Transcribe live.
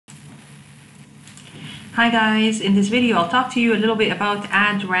Hi guys, in this video I'll talk to you a little bit about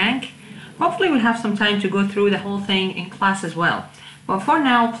ad rank. Hopefully we'll have some time to go through the whole thing in class as well. But for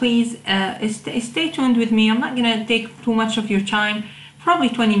now, please stay tuned with me. I'm not going to take too much of your time, probably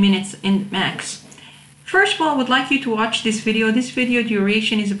 20 minutes in max. First of all, I would like you to watch this video. This video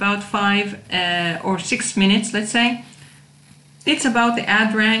duration is about 5 or 6 minutes, let's say. It's about the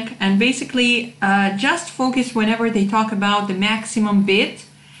ad rank, and basically just focus whenever they talk about the maximum bid,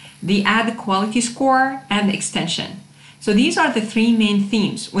 the ad quality score, and the extension. So these are the three main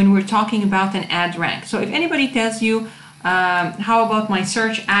themes when we're talking about an ad rank. So if anybody tells you, how about my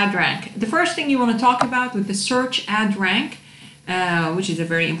search ad rank? The first thing you want to talk about with the search ad rank, which is a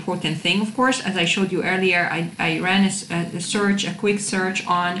very important thing, of course. As I showed you earlier, I ran a quick search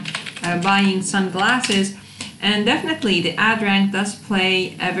on buying sunglasses, and definitely the ad rank does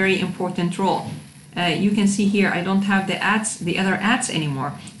play a very important role. You can see here I don't have the other ads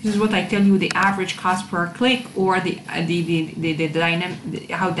anymore. This is what I tell you, the average cost per click, or how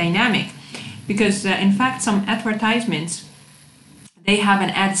dynamic. Because in fact, some advertisements, they have an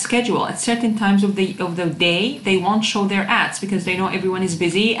ad schedule at certain times of the day. They won't show their ads because they know everyone is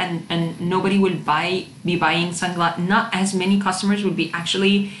busy and nobody will be buying sunglasses. Not as many customers will be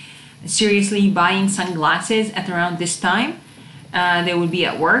actually seriously buying sunglasses at around this time. They will be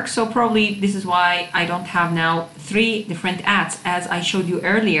at work, so probably this is why I don't have now 3 different ads as I showed you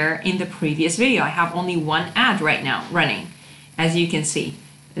earlier in the previous video. I have only one ad right now running, as you can see.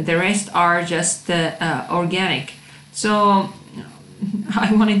 The rest are just organic. So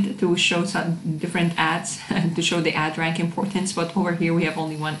I wanted to show some different ads to show the ad rank importance, but over here we have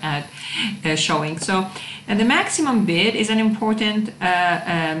only one ad showing. So the maximum bid is an important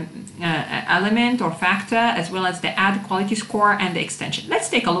element or factor, as well as the ad quality score and the extension. Let's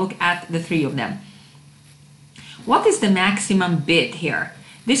take a look at the 3 of them. What is the maximum bid here?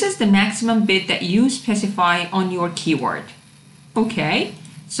 This is the maximum bid that you specify on your keyword. Okay,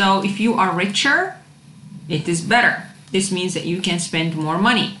 so if you are richer, it is better. This means that you can spend more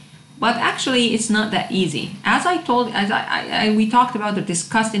money, but actually it's not that easy. As we talked about or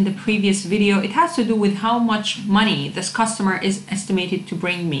discussed in the previous video, it has to do with how much money this customer is estimated to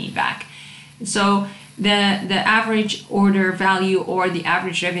bring me back. So the average order value or the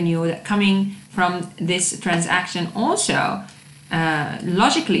average revenue that coming from this transaction also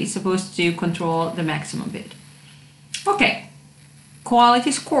logically is supposed to control the maximum bid. Okay,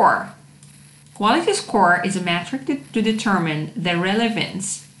 quality score. Quality score is a metric to determine the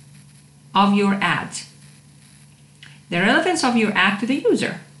relevance of your ad. The relevance of your ad to the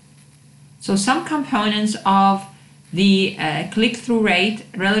user. So some components of the click-through rate,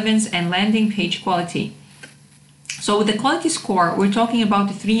 relevance, and landing page quality. So with the quality score, we're talking about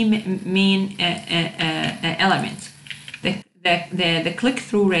the 3 main elements. The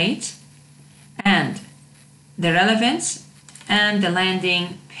click-through rate, and the relevance, and the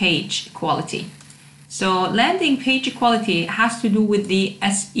landing page quality. So landing page quality has to do with the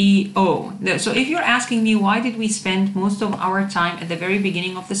SEO. So if you're asking me why did we spend most of our time at the very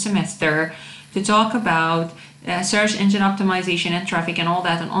beginning of the semester to talk about search engine optimization and traffic and all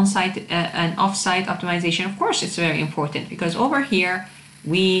that, and on-site and off-site optimization, of course it's very important, because over here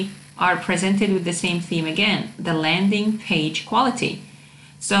we are presented with the same theme again, the landing page quality.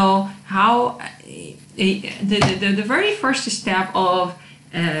 So how the very first step of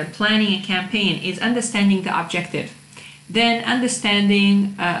planning a campaign is understanding the objective, then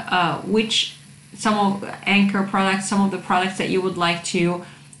understanding which some of anchor products, some of the products that you would like to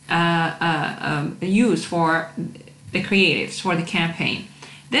use for the creatives for the campaign,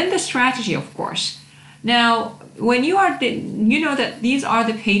 then the strategy, of course. Now when you know that these are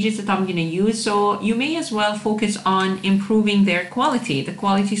the pages that I'm going to use, so you may as well focus on improving their quality, the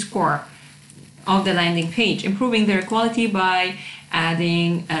quality score of the landing page, improving their quality by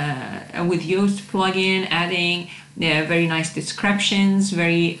adding with Yoast plugin, adding very nice descriptions,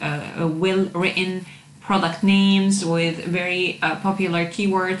 very well written product names with very popular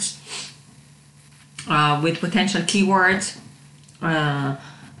keywords, with potential keywords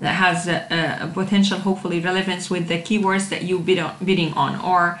that has a potential, hopefully, relevance with the keywords that you bidding on.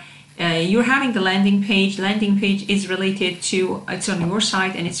 Or you're having the landing page. Landing page is related to, it's on your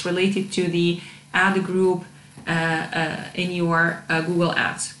site, and it's related to the ad group in your Google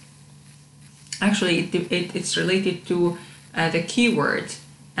Ads. Actually, it's related to the keyword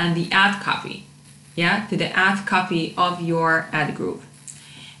and the ad copy. Yeah, to the ad copy of your ad group.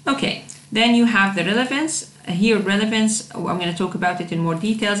 Okay, then you have the relevance. Here, relevance, I'm going to talk about it in more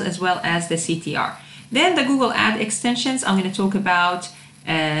details, as well as the CTR. Then the Google Ad extensions, I'm going to talk about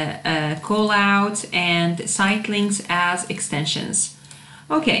call outs and site links as extensions.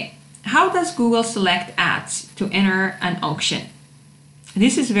 Okay, how does Google select ads to enter an auction?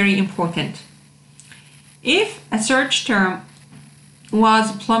 This is very important. If a search term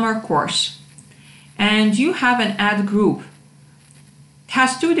was plumber course and you have an ad group, it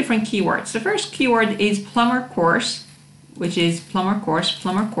has two different keywords. The first keyword is plumber course, which is plumber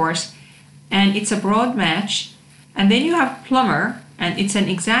course, and it's a broad match. And then you have plumber, and it's an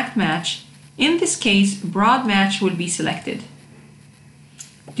exact match. In this case, broad match will be selected.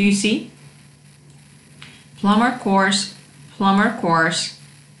 Do you see? Plumber course.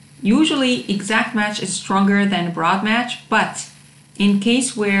 Usually exact match is stronger than broad match, but in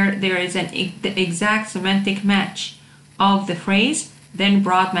case where there is the exact semantic match of the phrase, then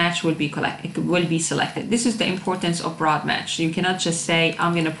broad match will be selected. This is the importance of broad match. You cannot just say,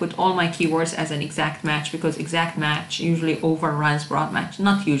 I'm going to put all my keywords as an exact match, because exact match usually overruns broad match.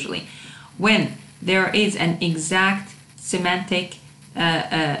 Not usually. When there is an exact semantic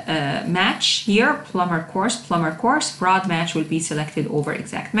match here, plumber course, broad match will be selected over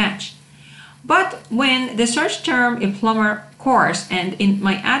exact match. But when the search term is plumber course, and in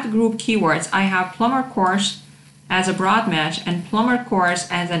my ad group keywords I have plumber course as a broad match and plumber course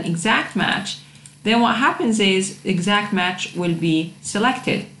as an exact match, then what happens is exact match will be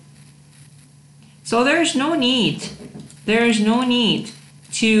selected. So there is no need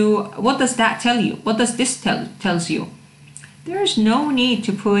to, what does that tell you? What does this tells you? There is no need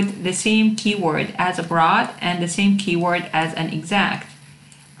to put the same keyword as a broad and the same keyword as an exact.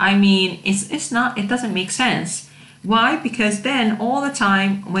 I mean, it doesn't make sense. Why? Because then all the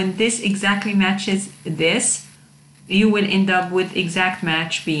time when this exactly matches this, you will end up with exact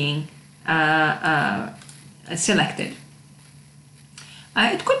match being selected.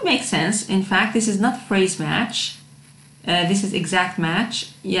 It could make sense. In fact, this is not phrase match. This is exact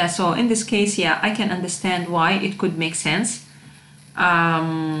match. Yeah, so in this case, yeah, I can understand why it could make sense.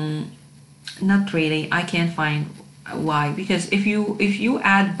 Not really. I can't find why, because if you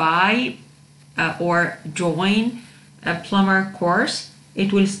add by or join a plumber course,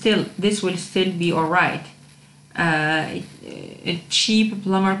 this will still be all right. A cheap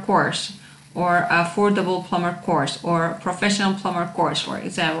plumber course, or affordable plumber course, or professional plumber course, for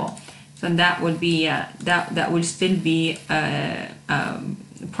example. So that would be that will still be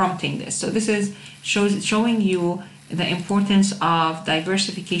prompting this. So this is showing you the importance of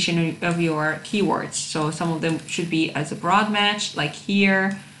diversification of your keywords. So some of them should be as a broad match, like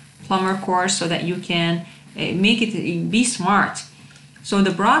here, plumber course, so that you can make it be smart. So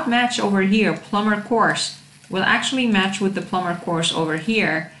the broad match over here, plumber course, will actually match with the plumber course over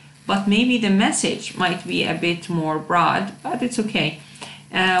here, but maybe the message might be a bit more broad, but it's okay.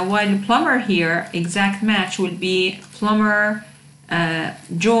 While plumber here, exact match will be plumber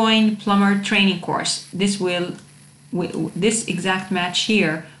join plumber training course. This exact match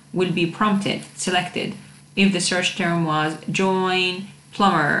here will be prompted, selected, if the search term was join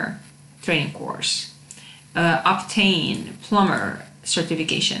plumber training course, obtain plumber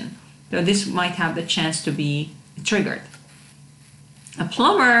certification. So this might have the chance to be triggered. A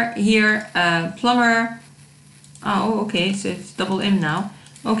plumber here, plumber, oh, okay, so it's double M now.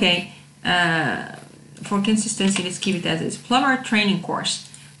 Okay, for consistency, let's keep it as is. Plumber training course.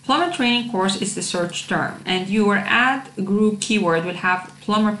 Plumber training course is the search term, and your ad group keyword will have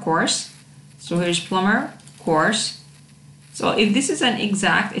plumber course. So here's plumber course. So if this is an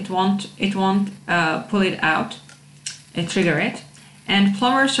exact, it won't pull it out, trigger it. And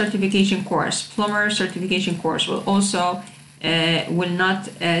plumber certification course will also will not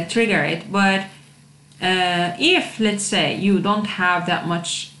trigger it. But if, let's say, you don't have that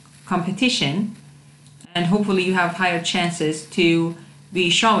much competition, and hopefully you have higher chances to be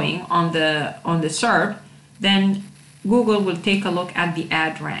showing on the SERP, then Google will take a look at the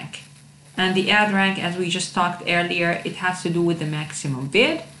ad rank. And the ad rank, as we just talked earlier, it has to do with the maximum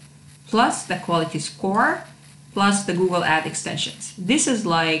bid plus the quality score plus the Google ad extensions. This is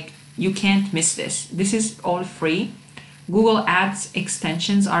like, you can't miss this. This is all free. Google Ads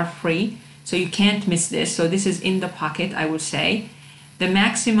extensions are free, so you can't miss this. So this is in the pocket, I would say. The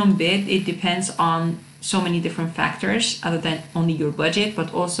maximum bid, it depends on so many different factors other than only your budget,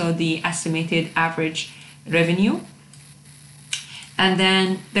 but also the estimated average revenue. And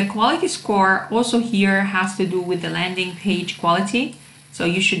then the quality score also here has to do with the landing page quality. So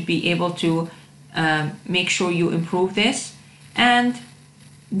you should be able to make sure you improve this. And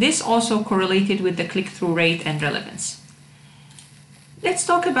this also correlated with the click-through rate and relevance. Let's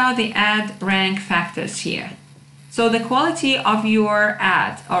talk about the ad rank factors here. So the quality of your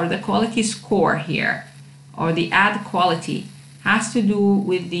ad, or the quality score here, or the ad quality, has to do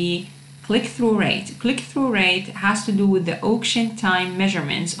with the Click-through rate. Click-through rate has to do with the auction time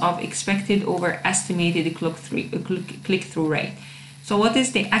measurements of expected over estimated click-through rate. So what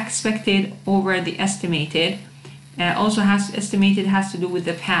is the expected over the estimated? Estimated has to do with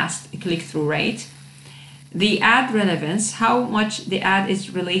the past click-through rate. The ad relevance, how much the ad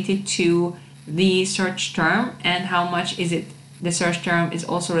is related to the search term, and how much is it, the search term is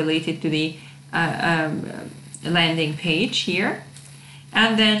also related to the landing page here.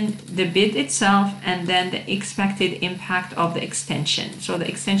 And then the bid itself, and then the expected impact of the extension. So the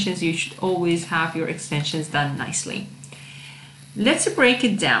extensions, you should always have your extensions done nicely. Let's break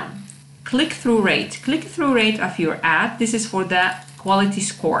it down. Click-through rate. Click-through rate of your ad. This is for the quality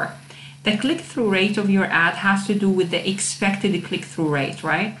score. The click-through rate of your ad has to do with the expected click-through rate,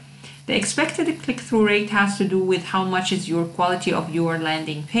 right? The expected click-through rate has to do with how much is your quality of your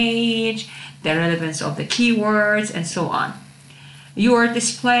landing page, the relevance of the keywords, and so on. Your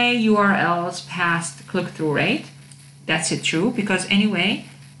display URLs past click-through rate, that's it true, because anyway,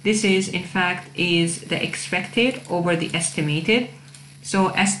 this is in fact is the expected over the estimated. So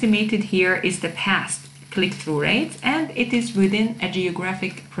estimated here is the past click-through rate, and it is within a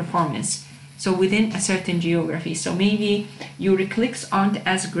geographic performance. So within a certain geography. So maybe your clicks aren't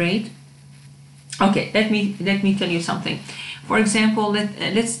as great. Okay, let me tell you something. For example,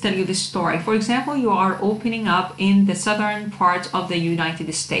 let's tell you this story. For example, you are opening up in the southern part of the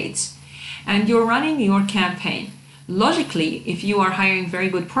United States and you're running your campaign. Logically, if you are hiring a very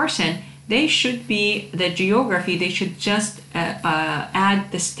good person, they should be the geography, they should just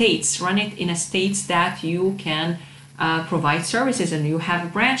add the states, run it in a states that you can provide services and you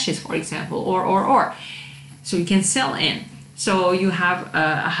have branches, for example, or. So you can sell in. So you have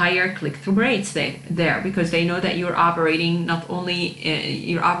a higher click-through rates there because they know that you're operating not only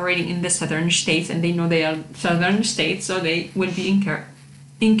you're operating in the southern states, and they know they are southern states, so they will be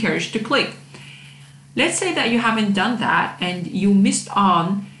encouraged to click. Let's say that you haven't done that and you missed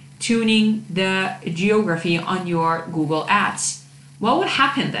on tuning the geography on your Google Ads. What will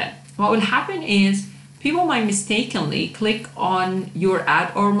happen then? What will happen is people might mistakenly click on your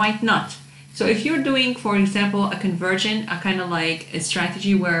ad or might not. So if you're doing, for example, a conversion, a kind of like a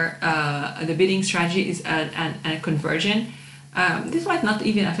strategy where the bidding strategy is a conversion, this might not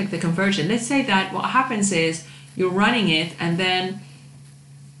even affect the conversion. Let's say that what happens is you're running it and then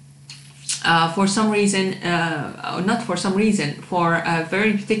for some reason, not for some reason, for a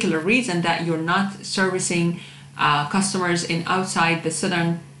very particular reason that you're not servicing customers in outside the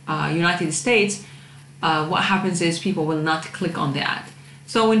southern United States, what happens is people will not click on the ad.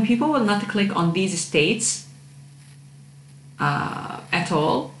 So when people will not click on these states at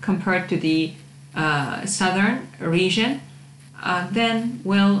all compared to the southern region, then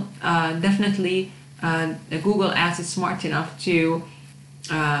will definitely Google Ads is smart enough to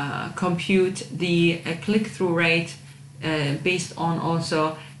compute the click-through rate based on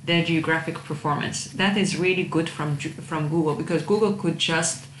also the geographic performance. That is really good from Google, because Google could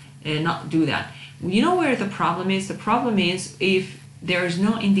just not do that. You know where the problem is? The problem is if there is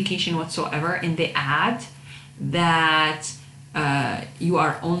no indication whatsoever in the ad that you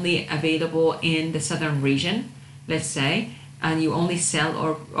are only available in the southern region, let's say, and you only sell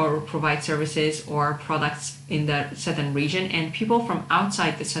or provide services or products in the southern region, and people from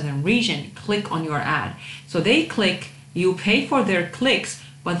outside the southern region click on your ad. So they click, you pay for their clicks,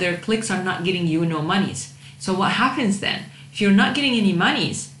 but their clicks are not getting you no monies. So what happens then? If you're not getting any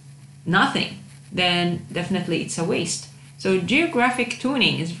monies, nothing, then definitely it's a waste. So geographic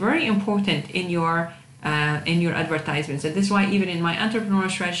tuning is very important in your advertisements, and this is why even in my entrepreneurial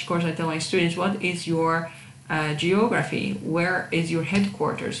strategy course, I tell my students, what is your geography? Where is your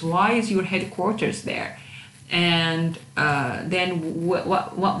headquarters? Why is your headquarters there? And then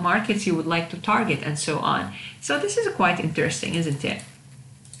what markets you would like to target, and so on. So this is quite interesting, isn't it?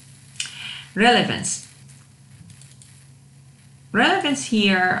 Relevance. Relevance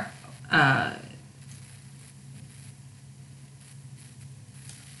here.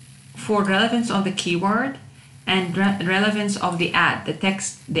 For relevance of the keyword and relevance of the ad,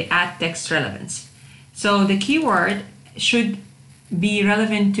 the ad text relevance. So the keyword should be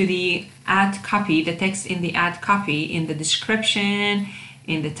relevant to the ad copy, the text in the ad copy, in the description,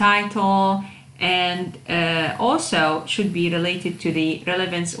 in the title, and also should be related to the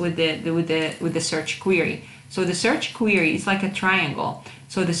relevance with the search query. So the search query is like a triangle.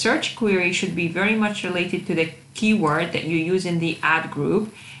 So the search query should be very much related to the keyword that you use in the ad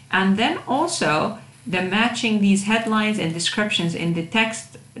group. And then also the matching these headlines and descriptions in the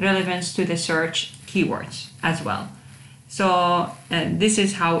text relevance to the search keywords as well. So this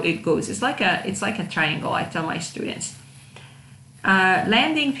is how it goes. It's like a triangle, I tell my students.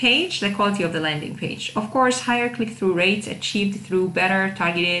 Landing page, the quality of the landing page. Of course, higher click-through rates achieved through better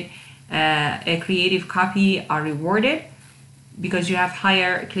targeted creative copy are rewarded because you have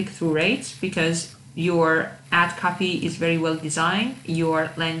higher click-through rates, because your ad copy is very well designed,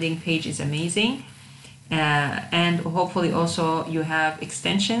 your landing page is amazing, and hopefully also you have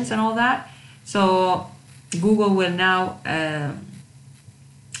extensions and all that. So Google will now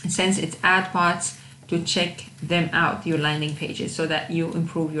send its ad bots to check them out, your landing pages, so that you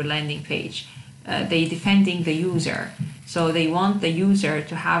improve your landing page. They defending the user, so they want the user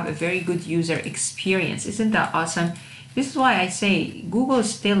to have a very good user experience. Isn't that awesome? This is why I say Google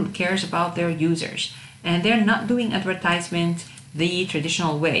still cares about their users, and they're not doing advertisement the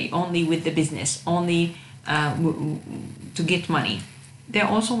traditional way, only with the business, only to get money. They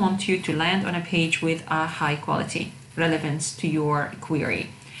also want you to land on a page with a high quality relevance to your query.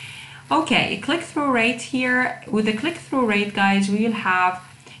 Okay, click-through rate here. With the click-through rate, guys, we will have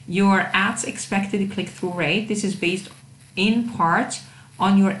your ads expected click-through rate. This is based in part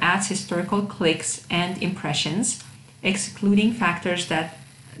on your ads historical clicks and impressions, excluding factors that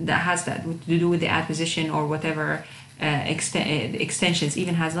has that to do with the ad position or whatever, extensions,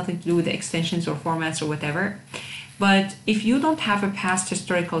 even has nothing to do with the extensions or formats or whatever. But if you don't have a past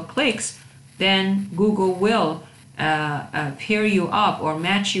historical clicks, then Google will pair you up or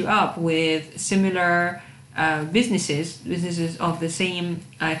match you up with similar businesses of the same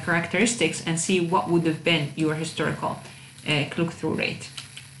characteristics, and see what would have been your historical click-through rate.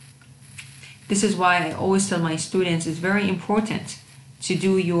 This is why I always tell my students it's very important to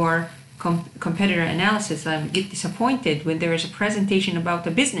do your competitor analysis. I get disappointed when there is a presentation about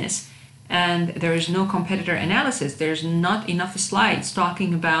a business and there is no competitor analysis. There's not enough slides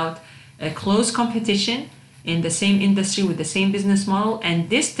talking about a close competition in the same industry with the same business model and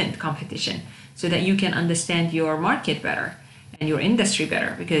distant competition, so that you can understand your market better and your industry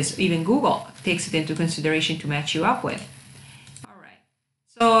better, because even Google takes it into consideration to match you up with. All right.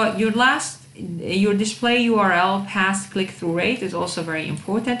 So your display URL past click-through rate is also very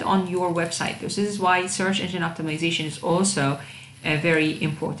important on your website. This is why search engine optimization is also very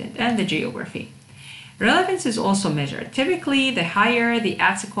important, and the geography. Relevance is also measured. Typically, the higher the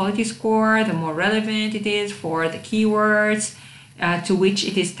ads quality score, the more relevant it is for the keywords to which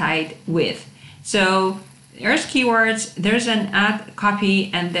it is tied with. So there's keywords, there's an ad copy,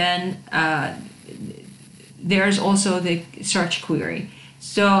 and then there's also the search query.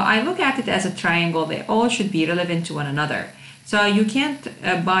 So I look at it as a triangle. They all should be relevant to one another. So you can't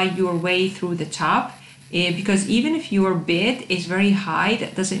buy your way through the top, because even if your bid is very high,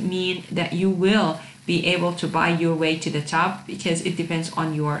 that doesn't mean that you will be able to buy your way to the top, because it depends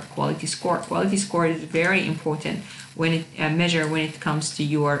on your quality score. Quality score is very important when it when it comes to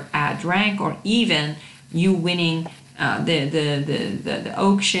your ad rank, or even you winning the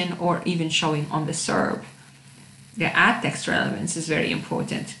auction, or even showing on the SERP. The ad text relevance is very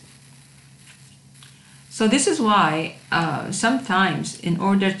important. So this is why sometimes in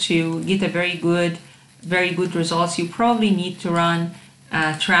order to get a very good results, you probably need to run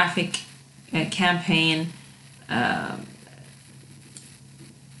a traffic campaign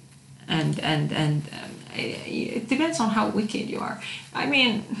and it depends on how wicked you are. I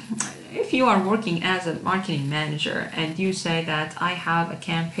mean, if you are working as a marketing manager and you say that I have a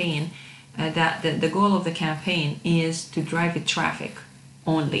campaign that the goal of the campaign is to drive the traffic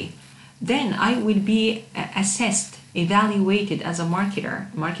only, then I will be assessed, evaluated as a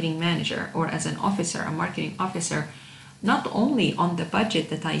marketing manager, or as an officer, a marketing officer, not only on the budget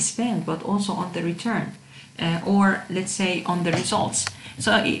that I spend, but also on the return, or let's say on the results.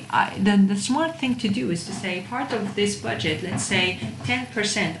 So the smart thing to do is to say part of this budget, let's say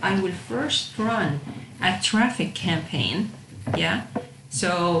 10%, I will first run a traffic campaign, yeah?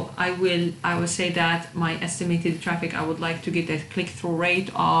 So I will say that my estimated traffic, I would like to get a click-through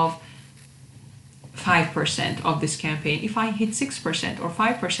rate of 5% of this campaign. If I hit 6% or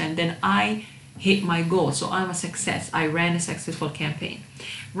 5%, then I hit my goal. So I'm a success. I ran a successful campaign.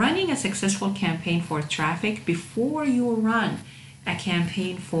 Running a successful campaign for traffic before you run a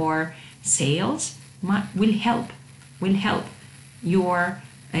campaign for sales will help your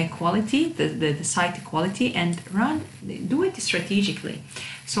quality, the site quality, and do it strategically.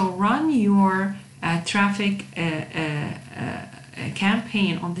 So run your traffic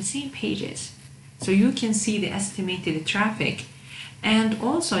campaign on the same pages, so you can see the estimated traffic, and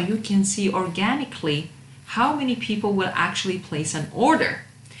also you can see organically how many people will actually place an order.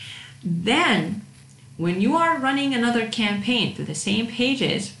 Then when you are running another campaign to the same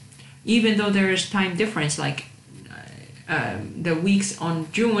pages, even though there is time difference, like the weeks on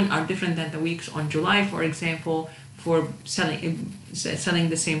June are different than the weeks on July, for example, for selling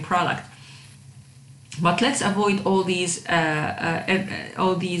the same product. But let's avoid all these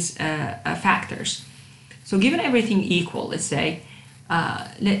factors. So given everything equal, let's say,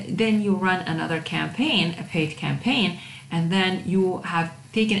 then you run another campaign, a paid campaign, and then you have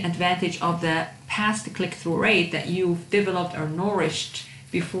taken advantage of the past click-through rate that you've developed or nourished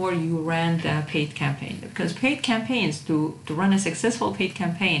before you ran the paid campaign. Because paid campaigns, to run a successful paid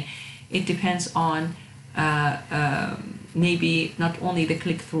campaign, it depends on maybe not only the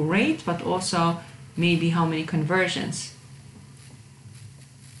click-through rate, but also maybe how many conversions.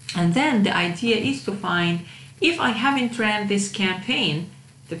 And then the idea is to find, if I haven't ran this campaign,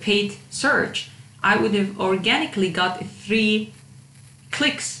 the paid search, I would have organically got 3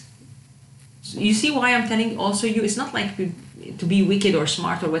 clicks. So you see why I'm telling also you, it's not like to be wicked or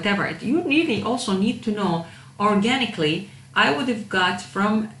smart or whatever. You really also need to know organically, I would have got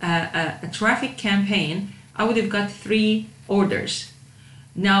from a traffic campaign, I would have got 3 orders.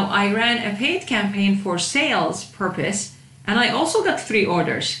 Now I ran a paid campaign for sales purpose and I also got 3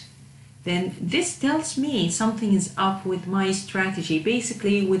 orders. Then this tells me something is up with my strategy,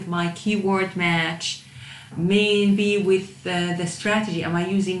 basically with my keyword match, maybe with the strategy. Am I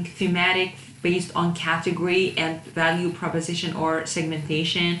using thematic based on category and value proposition or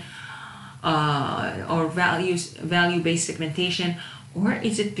segmentation, or value-based segmentation? Or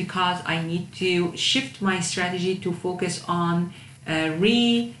is it because I need to shift my strategy to focus on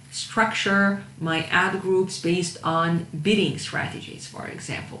restructure my ad groups based on bidding strategies, for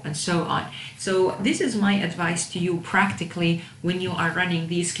example, and so on. So this is my advice to you practically when you are running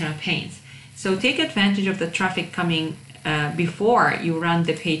these campaigns. So take advantage of the traffic coming before you run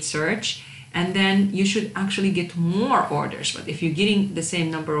the paid search, and then you should actually get more orders. But if you're getting the same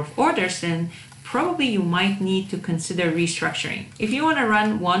number of orders, then probably you might need to consider restructuring. If you want to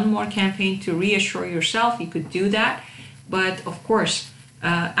run one more campaign to reassure yourself, you could do that. But of course,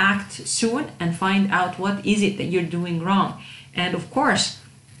 act soon and find out what is it that you're doing wrong. And of course,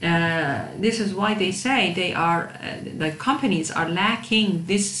 this is why they say the companies are lacking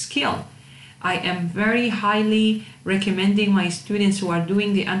this skill. I am very highly recommending my students who are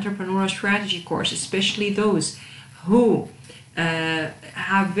doing the entrepreneurial strategy course, especially those who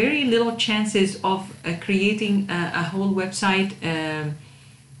have very little chances of creating a whole website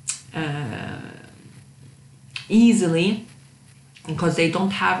easily, because they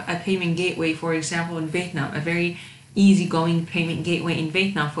don't have a payment gateway, for example, in Vietnam, a very easygoing payment gateway in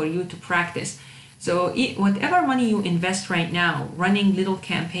Vietnam for you to practice. So whatever money you invest right now, running little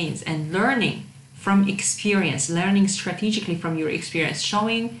campaigns and learning from experience, learning strategically from your experience,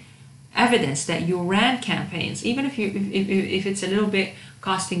 showing evidence that you ran campaigns, even if it's a little bit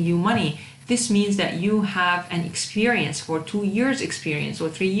costing you money, this means that you have an experience for 2 years experience or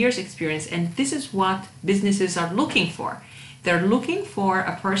 3 years experience, and this is what businesses are looking for. They're looking for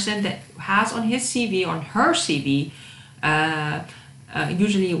a person that has on his CV, on her CV,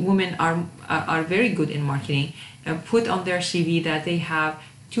 usually women are very good in marketing, put on their CV that they have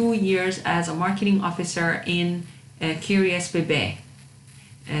 2 years as a marketing officer in Curious Bebe,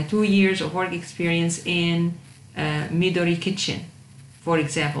 2 years of work experience in Midori Kitchen, for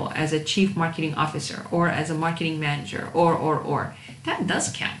example, as a chief marketing officer or as a marketing manager, or. That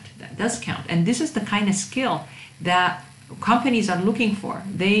does count. That does count. And this is the kind of skill that companies are looking for.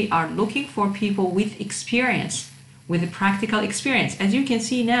 They are looking for people with experience, with a practical experience. As you can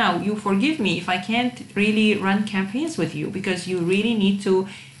see now, you forgive me if I can't really run campaigns with you, because you really need to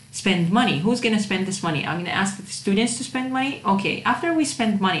spend money. Who's going to spend this money? I'm going to ask the students to spend money. Okay, after we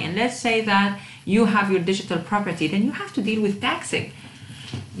spend money, and let's say that you have your digital property, then you have to deal with taxing,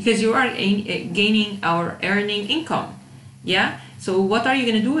 because you are gaining or earning income. Yeah. So what are you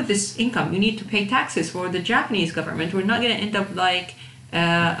going to do with this income? You need to pay taxes for the Japanese government. We're not going to end up like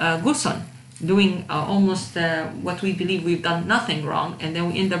Guson, doing almost what we believe we've done nothing wrong, and then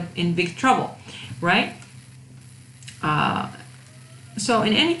we end up in big trouble, right? So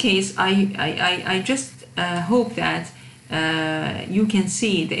in any case, I just hope that you can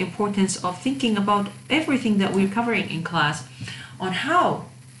see the importance of thinking about everything that we're covering in class on how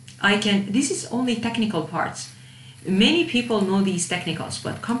I can. This is only technical parts. Many people know these technicals,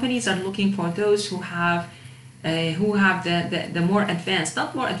 but companies are looking for those who have the more advanced,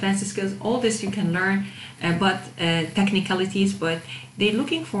 not more advanced skills. All this you can learn, but technicalities. But they're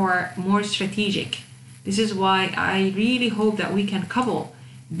looking for more strategic. This is why I really hope that we can couple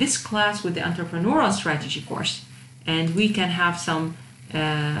this class with the entrepreneurial strategy course, and we can have some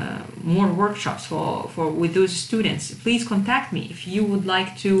more workshops for with those students. Please contact me if you would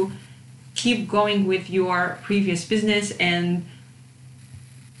like to keep going with your previous business and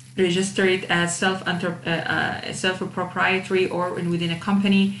register it as self-proprietary or within a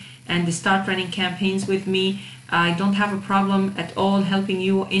company and start running campaigns with me. I don't have a problem at all helping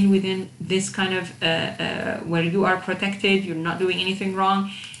you in within this kind of where you are protected, you're not doing anything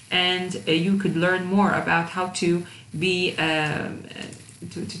wrong, and you could learn more about how to be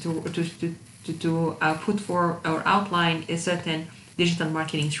put for or outline a certain digital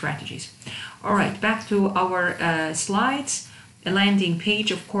marketing strategies. All right, back to our slides. A landing page,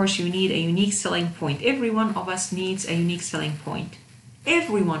 of course, you need a unique selling point. Every one of us needs a unique selling point.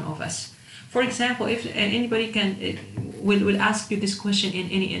 Every one of us. For example, if anybody will ask you this question in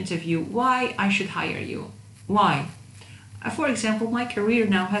any interview, why I should hire you? Why? For example, my career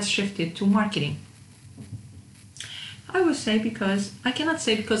now has shifted to marketing. I would say because, I cannot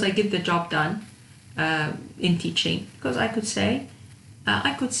say because I get the job done in teaching, because I could say,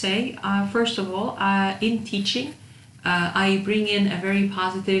 first of all, in teaching, I bring in a very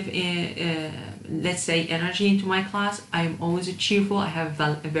positive, let's say, energy into my class. I'm always cheerful. I have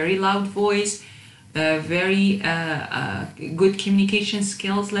a very loud voice, very good communication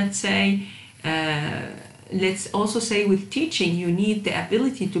skills, let's say. Let's also say with teaching, you need the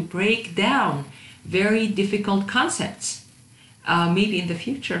ability to break down very difficult concepts. Maybe in the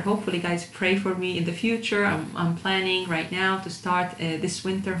future, hopefully, guys, pray for me in the future. I'm planning right now to start this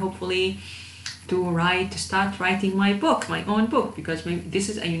winter, hopefully, to start writing my own book, because maybe this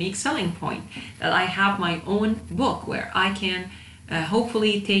is a unique selling point, that I have my own book where I can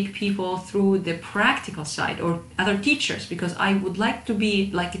hopefully take people through the practical side, or other teachers, because I would like to be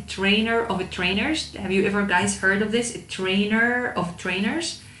like a trainer of trainers. Have you ever guys heard of this? A trainer of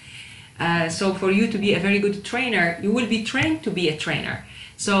trainers. So for you to be a very good trainer, you will be trained to be a trainer.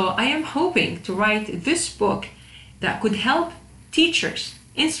 So I am hoping to write this book that could help teachers,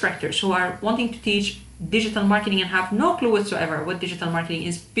 instructors who are wanting to teach digital marketing and have no clue whatsoever what digital marketing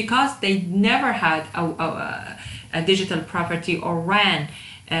is, because they never had a digital property or ran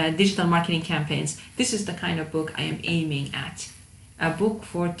digital marketing campaigns. This is the kind of book I am aiming at. A book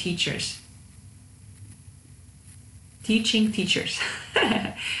for teachers. Teaching teachers.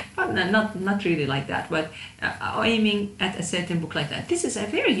 But not really like that, but aiming at a certain book like that. This is a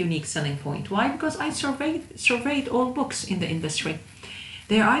very unique selling point. Why? Because I surveyed all books in the industry.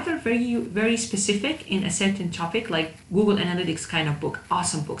 They're either very specific in a certain topic, like Google Analytics kind of book,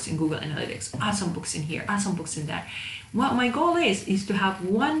 awesome books in Google Analytics, awesome books in here, awesome books in there. What my goal is to have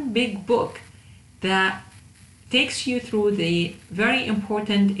one big book that takes you through the very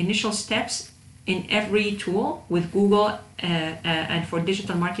important initial steps in every tool with Google and for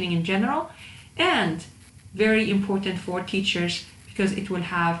digital marketing in general, and very important for teachers because it will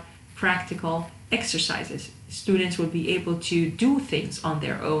have practical exercises. Students will be able to do things on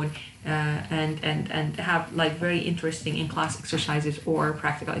their own and have like very interesting in-class exercises or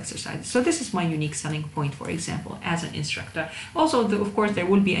practical exercises. So this is my unique selling point, for example, as an instructor. Also, of course, there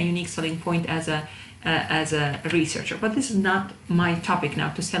will be a unique selling point as a researcher, but this is not my topic now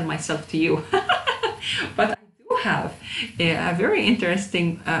to sell myself to you. But I do have a very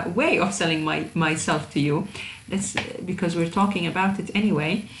interesting way of selling myself to you. That's because we're talking about it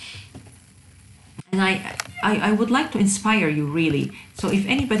anyway. And I would like to inspire you, really. So if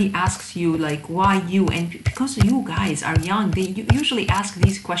anybody asks you like why you, and because you guys are young, they usually ask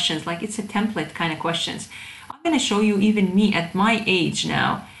these questions like it's a template kind of questions. I'm going to show you even me at my age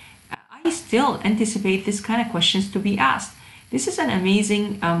now. I still anticipate this kind of questions to be asked. This is an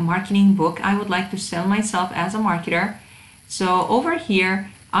amazing marketing book. I would like to sell myself as a marketer. So over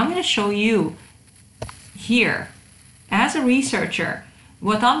here, I'm going to show you here as a researcher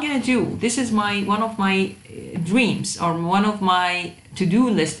what I'm going to do. This is one of my dreams, or one of my to-do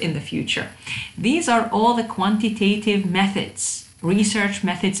list in the future. These are all the quantitative methods, research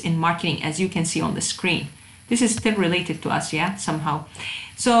methods in marketing, as you can see on the screen. This is still related to us, yeah, somehow.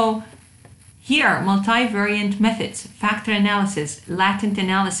 So here, multivariate methods, factor analysis, latent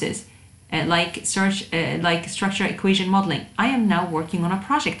analysis, like structure equation modeling. I am now working on a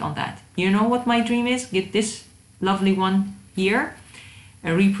project on that. You know what my dream is? Get this lovely one here,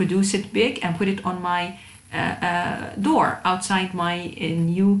 reproduce it big, and put it on my door outside my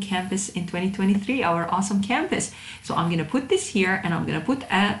new campus in 2023, our awesome campus. So I'm going to put this here, and I'm going to put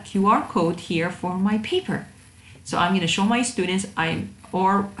a QR code here for my paper. So I'm going to show my students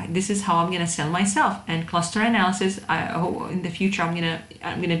this is how I'm going to sell myself. And cluster analysis, in the future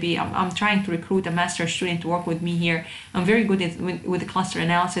I'm trying to recruit a master's student to work with me here. I'm very good with the cluster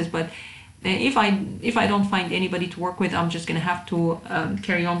analysis, but if I don't find anybody to work with, I'm just going to have to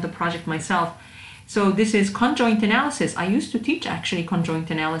carry on the project myself. So this is conjoint analysis. I used to teach actually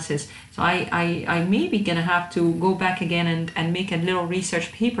conjoint analysis. So I maybe gonna have to go back again and make a little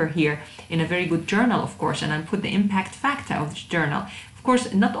research paper here in a very good journal, of course, and put the impact factor of this journal. Of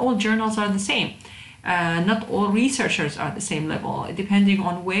course, not all journals are the same. Not all researchers are at the same level, depending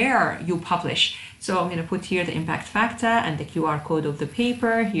on where you publish. So I'm going to put here the impact factor and the QR code of the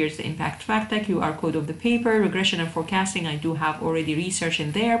paper. Here's the impact factor, QR code of the paper. Regression and forecasting, I do have already research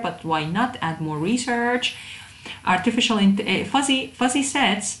in there, but why not add more research? Artificial fuzzy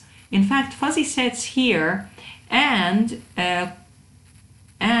sets. In fact, fuzzy sets here and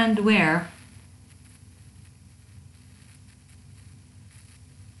where?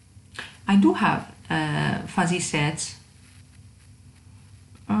 I do have fuzzy sets.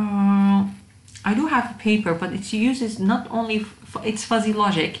 I do have a paper, but it uses not only, it's fuzzy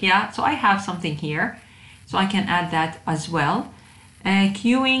logic, yeah? So I have something here, so I can add that as well.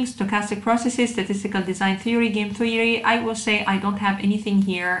 Queuing, stochastic processes, statistical design theory, game theory. I will say I don't have anything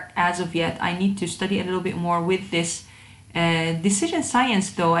here as of yet. I need to study a little bit more with this. Decision science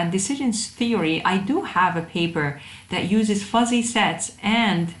though, and decisions theory, I do have a paper that uses fuzzy sets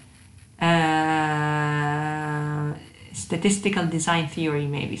and statistical design theory,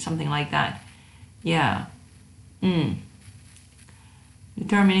 maybe something like that. Yeah.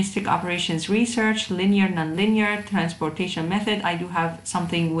 Deterministic operations research, linear, nonlinear, transportation method. I do have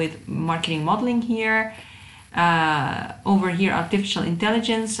something with marketing modeling here. Over here, artificial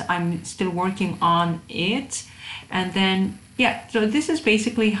intelligence. I'm still working on it. And then, yeah, so this is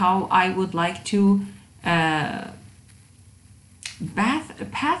basically how I would like to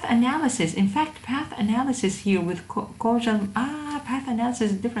path analysis. In fact, path analysis here with causal, path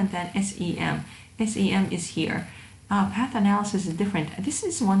analysis is different than SEM. SEM is here. Path analysis is different. This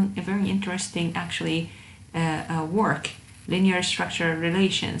is a very interesting actually work. Linear structure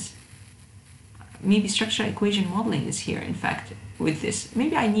relations. Maybe structure equation modeling is here, in fact, with this.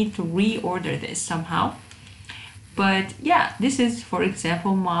 Maybe I need to reorder this somehow. But yeah, this is, for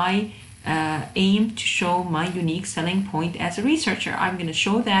example, my aim to show my unique selling point as a researcher. I'm going to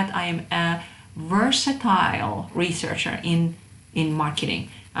show that I am a versatile researcher in marketing,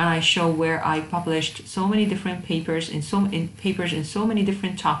 and I show where I published so many different papers in so many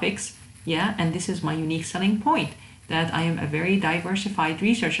different topics. Yeah, and this is my unique selling point, that I am a very diversified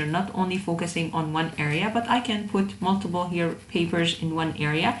researcher, not only focusing on one area, but I can put multiple here papers in one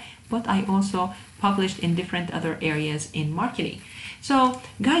area, but I also published in different other areas in marketing. So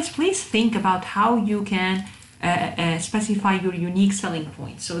guys, please think about how you can specify your unique selling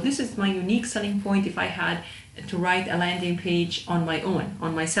point. So this is my unique selling point if I had to write a landing page on my own,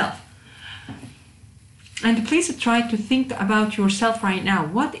 on myself. And please try to think about yourself right now.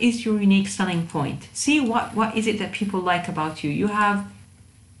 What is your unique selling point? See what is it that people like about you. You have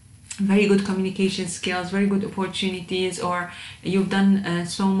very good communication skills, very good opportunities, or you've done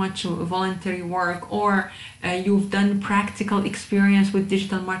so much voluntary work, or you've done practical experience with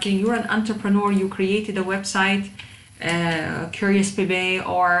digital marketing. You're an entrepreneur, you created a website, Curious Bebe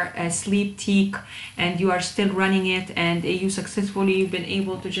or Sleep Teak, and you are still running it, and you've been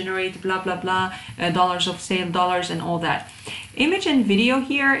able to generate blah blah blah dollars of sale, dollars and all that. Image and video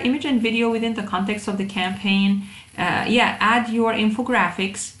here, image and video within the context of the campaign. Yeah, add your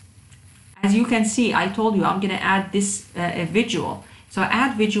infographics. As you can see, I told you I'm going to add this visual. So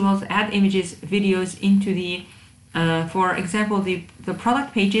add visuals, add images, videos into the, for example, the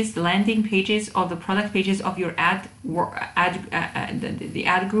product pages, the landing pages of the product pages of your the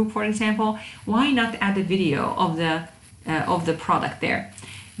ad group, for example. Why not add a video of the product there?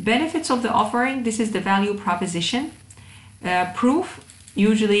 Benefits of the offering. This is the value proposition. Proof.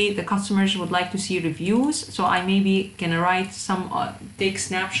 Usually the customers would like to see reviews, so I maybe can write some, take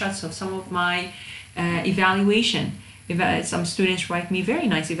snapshots of some of my evaluation. Some students write me very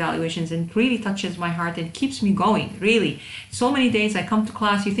nice evaluations, and it really touches my heart and keeps me going, really. So many days I come to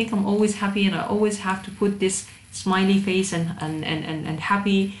class, you think I'm always happy, and I always have to put this smiley face and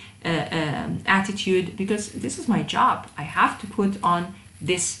happy attitude, because this is my job. I have to put on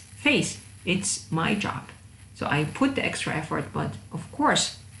this face. It's my job. So I put the extra effort, but of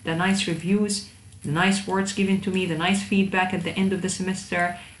course, the nice reviews, the nice words given to me, the nice feedback at the end of the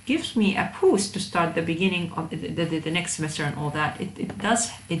semester gives me a boost to start the beginning of the next semester and all that. It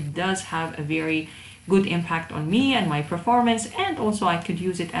does have a very good impact on me and my performance, and also I could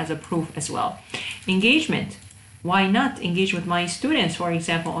use it as a proof as well. Engagement. Why not engage with my students, for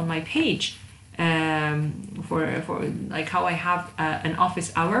example, on my page? For like how I have an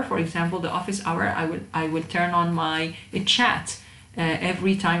office hour, for example, the office hour, I will turn on my chat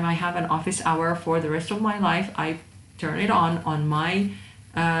every time I have an office hour for the rest of my life. I turn it on my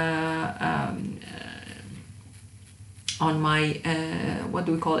on my what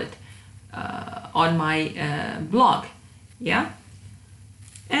do we call it, on my blog. Yeah,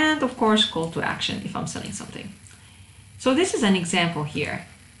 and of course call to action if I'm selling something. So this is an example here,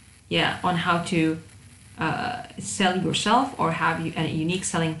 yeah, on how to sell yourself or have a unique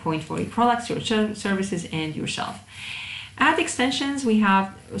selling point for your products, your services, and yourself. Ad extensions, we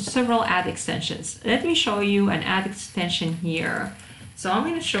have several ad extensions. Let me show you an ad extension here. So I'm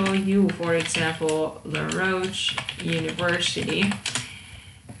going to show you, for example, La Roche University.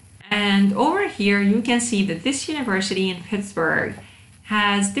 And over here, you can see that this university in Pittsburgh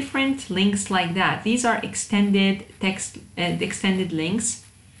has different links like that. These are extended text and extended links.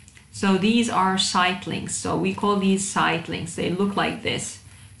 So these are site links. So we call these site links. They look like this.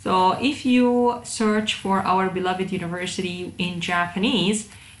 So if you search for our beloved university in Japanese,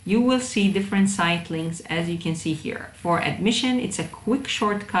 you will see different site links, as you can see here. For admission, it's a quick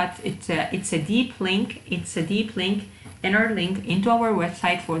shortcut. It's a deep link. It's a deep link, inner link into our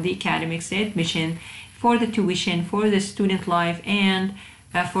website for the academics, the admission, for the tuition, for the student life, and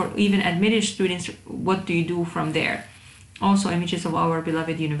for even admitted students, what do you do from there? Also images of our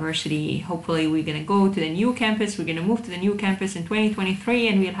beloved university. Hopefully we're going to go to the new campus. We're going to move to the new campus in 2023,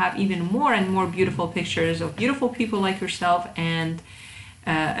 and we'll have even more and more beautiful pictures of beautiful people like yourself and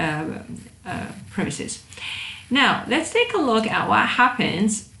premises. Now let's take a look at what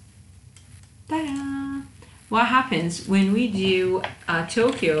happens. Ta-da! What happens when we do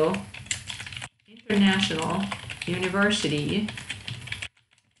Tokyo International University,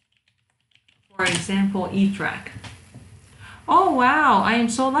 for example, E-Track. Oh wow, I am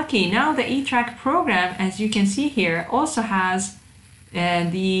so lucky. Now the E-Track program, as you can see here, also has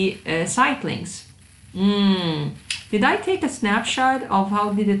the site links. Did I take a snapshot of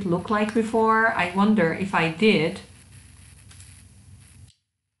how did it look like before? I wonder if I did.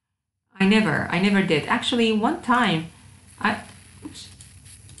 I never did. Actually, one time I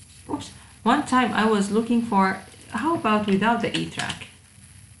was looking for, how about without the E-Track?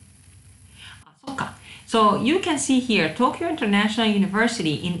 So you can see here, Tokyo International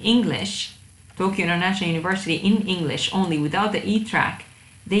University in English, Tokyo International University in English only without the E-Track.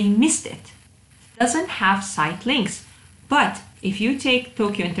 They missed it. It doesn't have site links. But if you take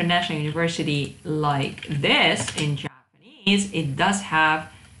Tokyo International University like this in Japanese, it does have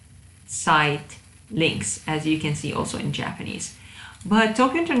site links, as you can see also in Japanese. But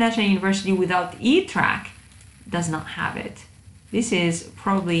Tokyo International University without E-Track does not have it. This is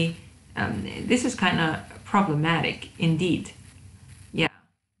probably this is kind of problematic indeed. Yeah.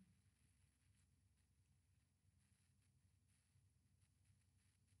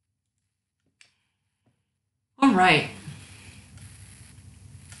 All right.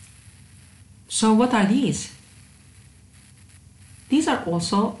 So what are these? These are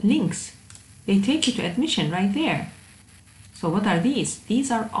also links. They take you to admission right there. So what are these? These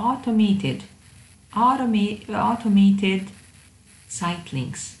are automated site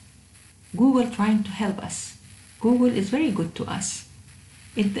links. Google trying to help us. Google is very good to us.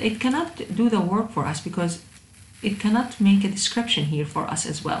 It cannot do the work for us because it cannot make a description here for us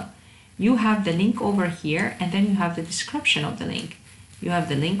as well. You have the link over here, and then you have the description of the link. You have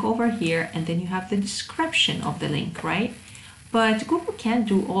the link over here, and then you have the description of the link, right? But Google can't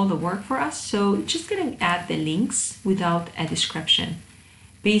do all the work for us, so it's just going to add the links without a description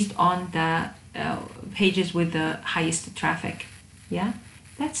based on the pages with the highest traffic. Yeah,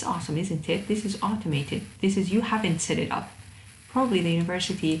 that's awesome, isn't it? This is automated. This is, you haven't set it up. Probably the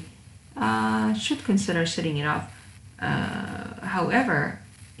university should consider setting it up. However,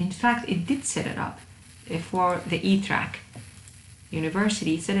 in fact, it did set it up for the E-Track.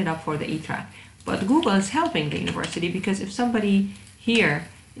 University set it up for the E-Track. But Google is helping the university, because if somebody here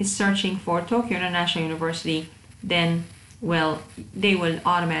is searching for Tokyo International University, then, well, they will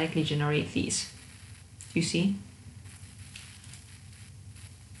automatically generate these. You see?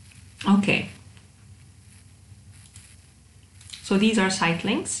 Okay. So these are site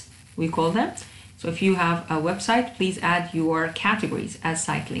links, we call them. So if you have a website, please add your categories as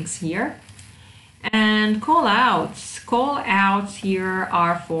site links here. And call outs. Call outs here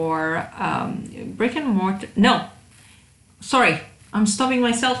are for brick and mortar. No, sorry, I'm stopping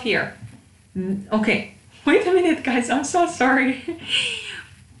myself here. Okay, wait a minute, guys. I'm so sorry.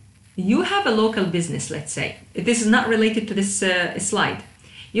 You have a local business, let's say. This is not related to this slide.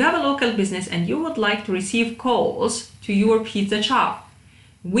 You have a local business and you would like to receive calls to your pizza shop.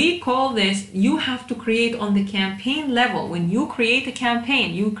 We call this, you have to create on the campaign level. When you create a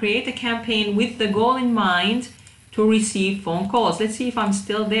campaign, you create a campaign with the goal in mind to receive phone calls. Let's see if I'm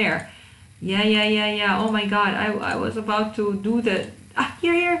still there. Yeah. Oh my God, I was about to do the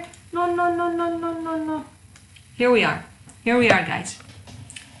Here. No. Here we are, guys.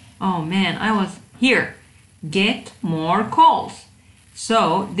 Oh man, I was here. Get more calls.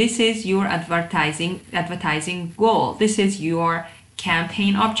 So this is your advertising goal. This is your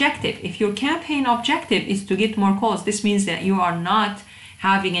campaign objective. If your campaign objective is to get more calls, this means that you are not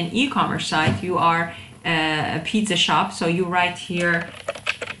having an e-commerce site. You are a pizza shop. So you write here,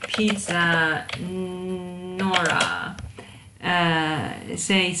 Pizza Nora,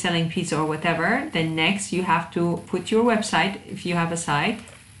 say selling pizza or whatever. Then next you have to put your website if you have a site.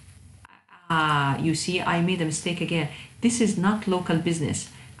 You see, I made a mistake again. This is not local business.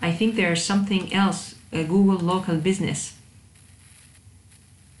 I think there's something else, Google local business.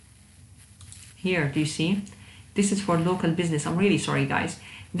 Here, do you see? This is for local business. I'm really sorry, guys.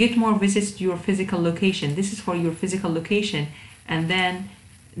 Get more visits to your physical location. This is for your physical location. And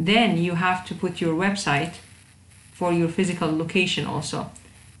then you have to put your website for your physical location also.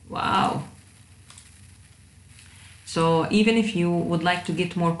 Wow. So even if you would like to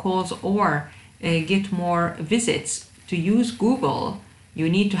get more calls or get more visits to use Google, you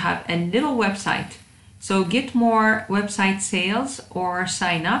need to have a little website. So get more website sales or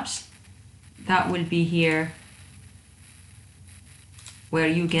signups. That will be here where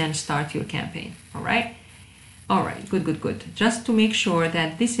you can start your campaign. All right. All right. Good. Just to make sure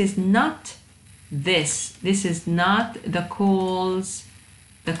that this is not this. This is not the calls.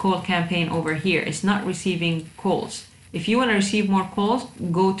 The call campaign over here is not receiving calls. If you want to receive more calls,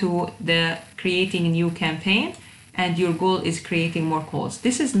 go to the creating a new campaign, and your goal is creating more calls.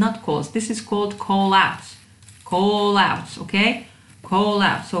 This is not calls. This is called call outs. Call outs, okay? Call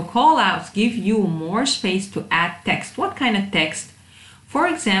outs. So call outs give you more space to add text. What kind of text? For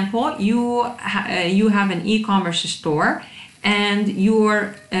example, you have an e-commerce store, and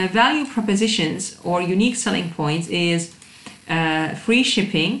your value propositions or unique selling points is free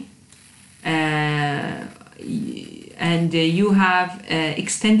shipping, and you have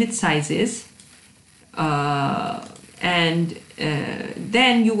extended sizes, and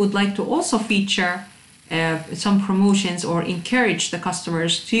then you would like to also feature some promotions or encourage the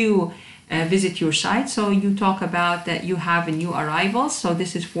customers to visit your site. So you talk about that you have a new arrivals. So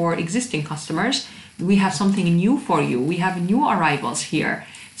this is for existing customers. We have something new for you. We have new arrivals here.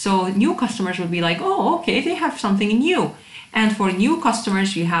 So new customers will be like, oh, okay, they have something new. And for new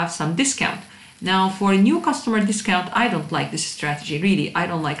customers, you have some discount. Now, for a new customer discount, I don't like this strategy. Really, I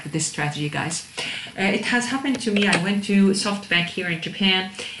don't like this strategy, guys. It has happened to me. I went to SoftBank here in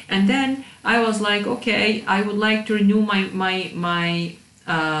Japan, and then I was like, okay, I would like to renew my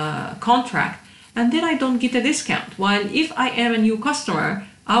contract, and then I don't get a discount. While if I am a new customer,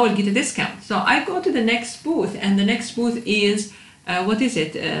 I will get a discount. So I go to the next booth, and the next booth is what is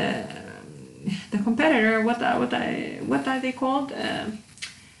it? The competitor. What are they called?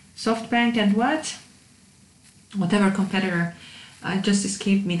 SoftBank and whatever competitor, just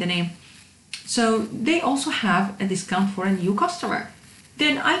escaped me the name. So they also have a discount for a new customer.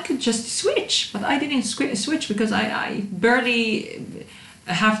 Then I could just switch, but I didn't switch because I barely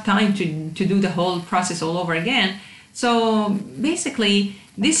have time to do the whole process all over again. So basically,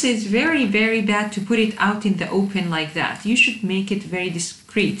 this is very, very bad to put it out in the open like that. You should make it very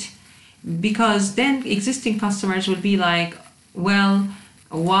discreet, because then existing customers will be like, well,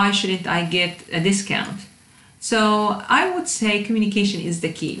 why shouldn't I get a discount? So I would say communication is the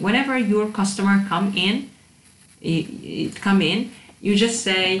key. Whenever your customer come in, you just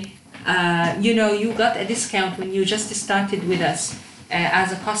say, you got a discount when you just started with us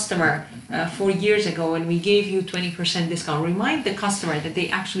as a customer 4 years ago, and we gave you 20% discount. Remind the customer that they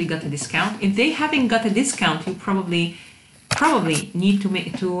actually got a discount. If they haven't got a discount, you probably need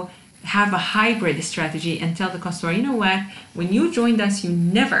to have a hybrid strategy and tell the customer, you know what, when you joined us, you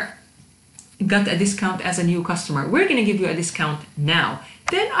never got a discount as a new customer. We're going to give you a discount now.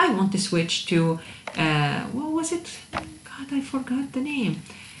 Then I want to switch to, what was it? God, I forgot the name.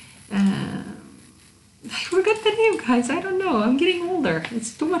 I forgot the name, guys. I don't know. I'm getting older.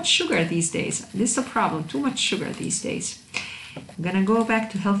 It's too much sugar these days. This is a problem. Too much sugar these days. I'm going to go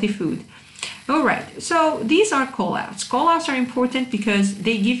back to healthy food. All right, so these are call-outs. Call-outs are important because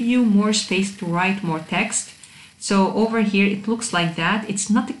they give you more space to write more text. So over here, it looks like that. It's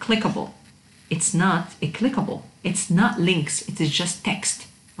not a clickable. It's not a clickable. It's not links. It is just text.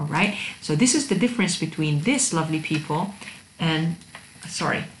 All right, so this is the difference between this, lovely people, and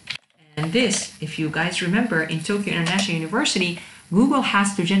this. If you guys remember, in Tokyo International University, Google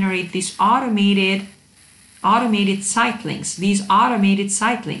has to generate these automated site links. These automated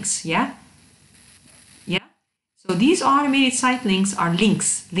site links, yeah. So these automated site links are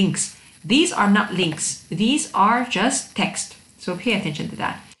links. These are not links. These are just text. So pay attention to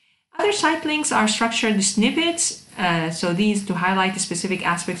that. Other site links are structured snippets. So these to highlight the specific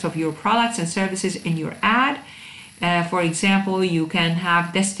aspects of your products and services in your ad. For example, you can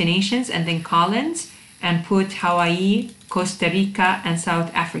have destinations and then columns and put Hawaii, Costa Rica, and South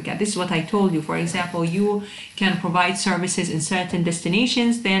Africa. This is what I told you. For example, you can provide services in certain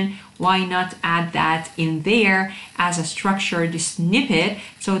destinations, then why not add that in there as a structured snippet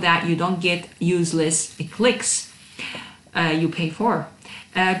so that you don't get useless clicks you pay for.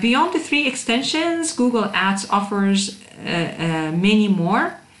 Beyond the 3 extensions, Google Ads offers many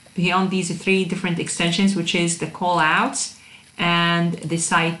more beyond these 3 different extensions, which is the call outs and the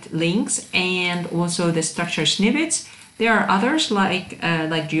site links and also the structured snippets. There are others like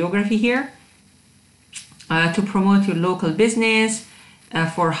geography here to promote your local business,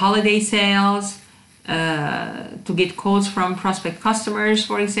 for holiday sales, to get calls from prospect customers,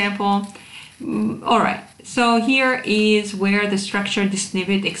 for example. All right, so here is where the structured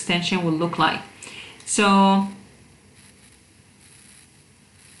snippet extension will look like. So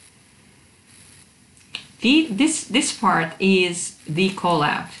this part is the call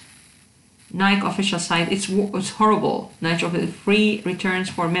out. Nike official site, it's horrible. Nike free returns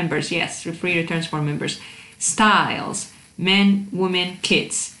for members. Yes, free returns for members. Styles, men, women,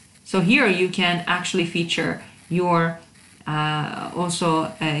 kids. So here you can actually feature your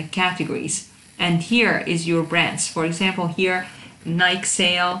also categories. And here is your brands. For example, here Nike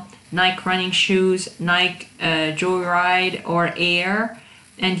sale, Nike running shoes, Nike Joyride or Air.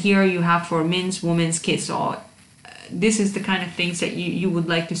 And here you have for men's, women's, kids. So this is the kind of things that you would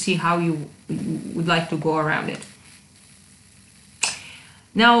like to see how you would like to go around it.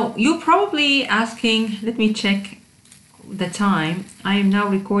 Now, you're probably asking, let me check the time. I am now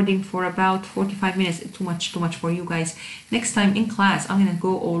recording for about 45 minutes. Too much for you guys. Next time in class, I'm going to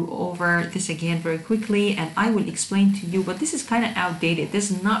go all over this again very quickly and I will explain to you, but this is kind of outdated. This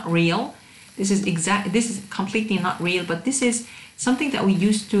is not real. This is completely not real, but this is something that we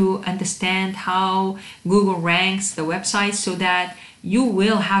used to understand how Google ranks the website so that you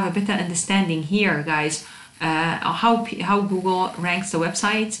will have a better understanding here, guys, how Google ranks the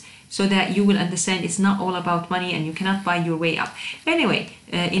websites so that you will understand it's not all about money and you cannot buy your way up. Anyway,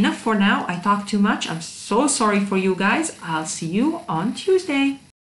 enough for now. I talked too much. I'm so sorry for you guys. I'll see you on Tuesday.